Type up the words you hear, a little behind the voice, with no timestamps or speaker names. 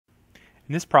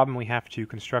In this problem, we have to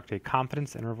construct a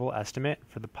confidence interval estimate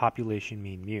for the population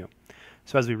mean mu.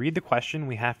 So as we read the question,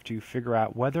 we have to figure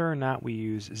out whether or not we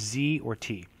use z or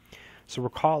t. So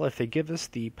recall, if they give us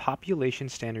the population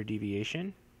standard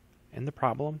deviation in the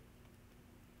problem,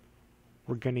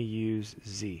 we're going to use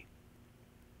z.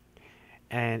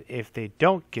 And if they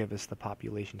don't give us the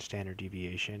population standard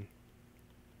deviation,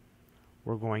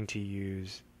 we're going to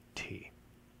use t.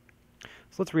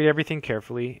 So let's read everything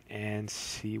carefully and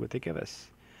see what they give us.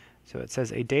 So it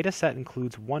says a data set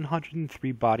includes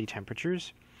 103 body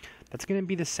temperatures. That's going to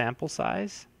be the sample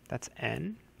size. That's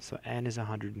n. So n is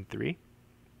 103.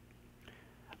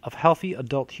 Of healthy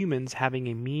adult humans having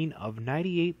a mean of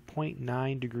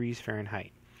 98.9 degrees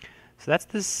Fahrenheit. So that's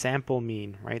the sample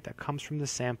mean, right? That comes from the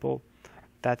sample.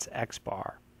 That's x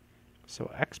bar.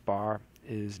 So x bar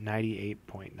is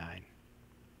 98.9.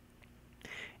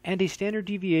 And a standard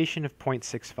deviation of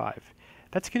 0.65.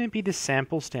 That's going to be the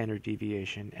sample standard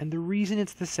deviation. And the reason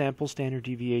it's the sample standard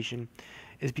deviation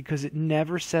is because it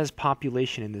never says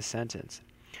population in this sentence.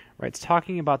 Right? It's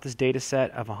talking about this data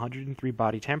set of 103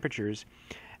 body temperatures,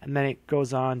 and then it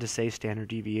goes on to say standard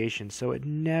deviation. So it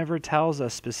never tells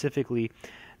us specifically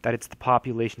that it's the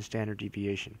population standard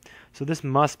deviation. So this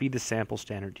must be the sample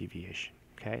standard deviation.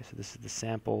 Okay, so this is the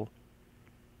sample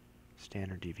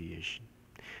standard deviation.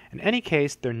 In any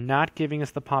case, they're not giving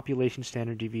us the population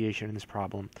standard deviation in this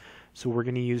problem, so we're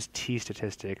going to use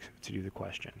t-statistics to do the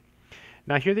question.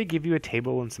 Now here they give you a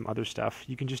table and some other stuff.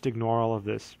 You can just ignore all of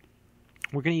this.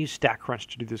 We're going to use StatCrunch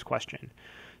to do this question.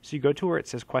 So you go to where it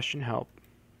says question help,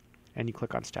 and you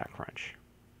click on StatCrunch.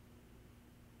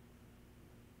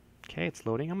 Okay, it's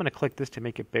loading. I'm going to click this to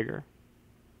make it bigger.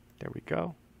 There we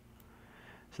go.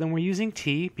 So then we're using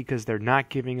t because they're not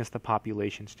giving us the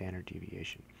population standard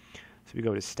deviation. So we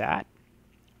go to stat,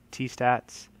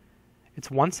 t-stats. It's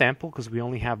one sample because we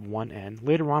only have one n.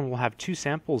 Later on we'll have two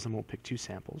samples and we'll pick two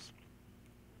samples.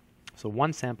 So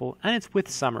one sample, and it's with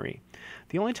summary.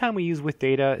 The only time we use with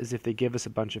data is if they give us a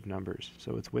bunch of numbers.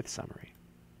 So it's with summary.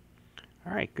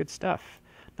 All right, good stuff.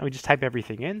 Now we just type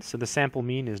everything in. So the sample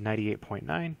mean is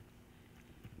 98.9.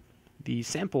 The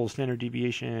sample standard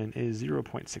deviation is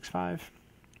 0.65.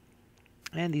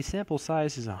 And the sample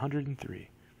size is 103.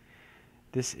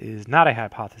 This is not a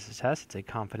hypothesis test, it's a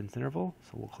confidence interval,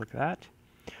 so we'll click that.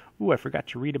 Ooh, I forgot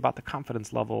to read about the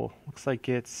confidence level. Looks like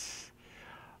it's,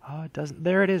 it doesn't,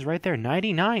 there it is right there,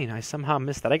 99. I somehow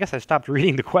missed that. I guess I stopped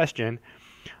reading the question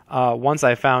once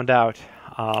I found out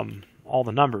all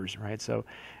the numbers, right? So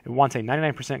it wants a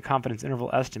 99% confidence interval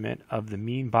estimate of the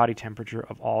mean body temperature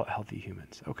of all healthy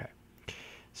humans. Okay,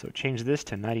 so change this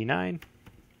to 99.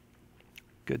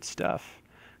 Good stuff.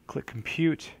 Click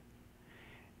compute.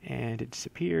 And it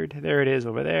disappeared. There it is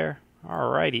over there.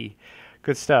 Alrighty.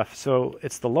 Good stuff. So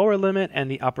it's the lower limit and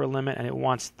the upper limit, and it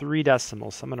wants 3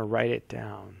 decimals. So I'm going to write it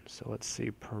down. So let's see,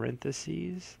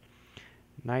 parentheses,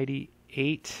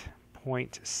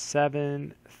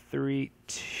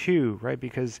 98.732, right?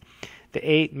 Because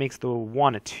the 8 makes the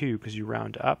 1 a 2 because you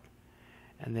round up.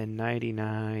 And then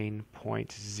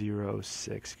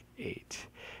 99.068. You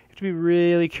have to be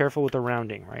really careful with the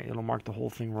rounding, right? It'll mark the whole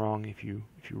thing wrong if you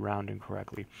round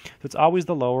incorrectly. So it's always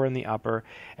the lower and the upper.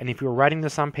 And if you were writing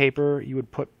this on paper, you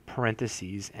would put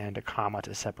parentheses and a comma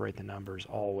to separate the numbers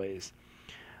always.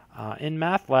 In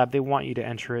Math Lab, they want you to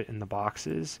enter it in the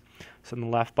boxes. So in the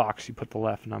left box, you put the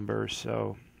left number,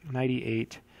 so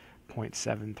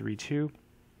 98.732.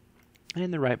 And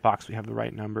in the right box, we have the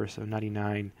right number, so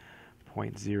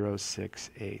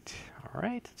 99.068. All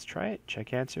right, let's try it.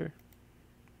 Check answer.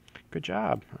 Good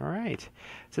job. All right.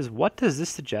 It says, what does this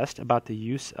suggest about the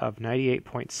use of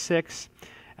 98.6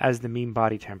 as the mean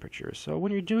body temperature? So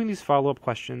when you're doing these follow-up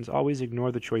questions, always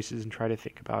ignore the choices and try to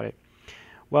think about it.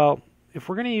 Well, if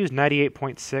we're going to use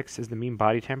 98.6 as the mean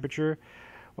body temperature,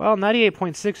 well,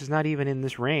 98.6 is not even in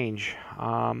this range.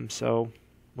 So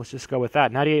let's just go with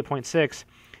that. 98.6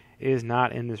 is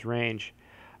not in this range.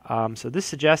 So this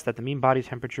suggests that the mean body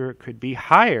temperature could be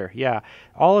higher. Yeah,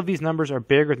 all of these numbers are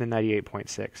bigger than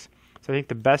 98.6. So I think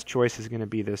the best choice is going to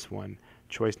be this one,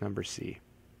 choice number C.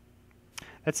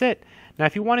 That's it. Now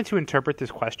if you wanted to interpret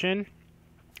this question,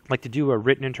 like to do a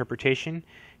written interpretation,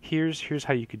 here's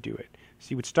how you could do it. So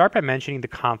you would start by mentioning the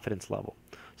confidence level.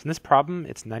 So in this problem,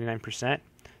 it's 99%. So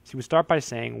you would start by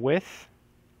saying with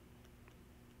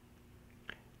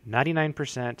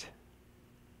 99%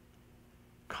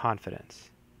 confidence.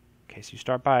 Okay, so you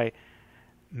start by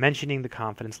mentioning the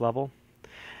confidence level,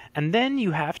 and then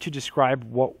you have to describe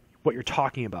what you're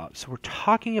talking about. So we're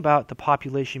talking about the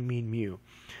population mean mu,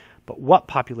 but what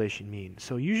population mean?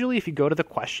 So usually if you go to the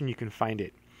question, you can find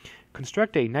it.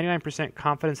 Construct a 99%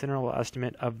 confidence interval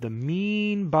estimate of the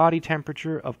mean body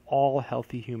temperature of all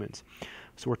healthy humans.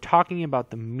 So we're talking about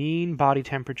the mean body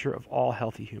temperature of all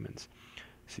healthy humans.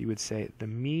 So you would say the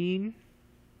mean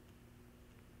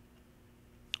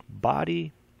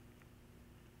body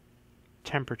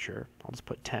temperature, I'll just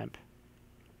put temp,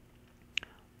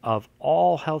 of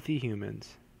all healthy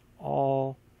humans,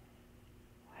 all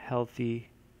healthy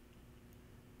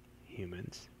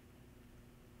humans.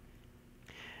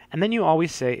 And then you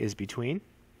always say is between,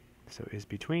 so is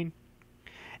between,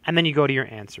 and then you go to your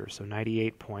answer, so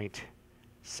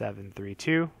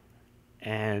 98.732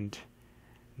 and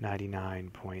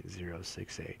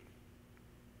 99.068.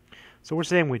 So we're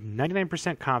saying with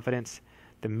 99% confidence,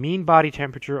 the mean body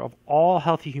temperature of all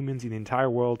healthy humans in the entire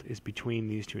world is between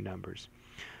these two numbers.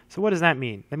 So what does that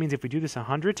mean? That means if we do this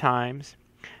 100 times,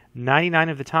 99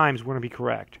 of the times we're going to be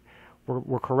correct.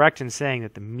 We're correct in saying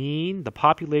that the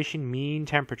population mean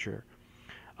temperature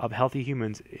of healthy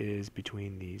humans is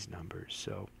between these numbers.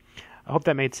 So I hope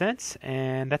that made sense,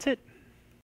 and that's it.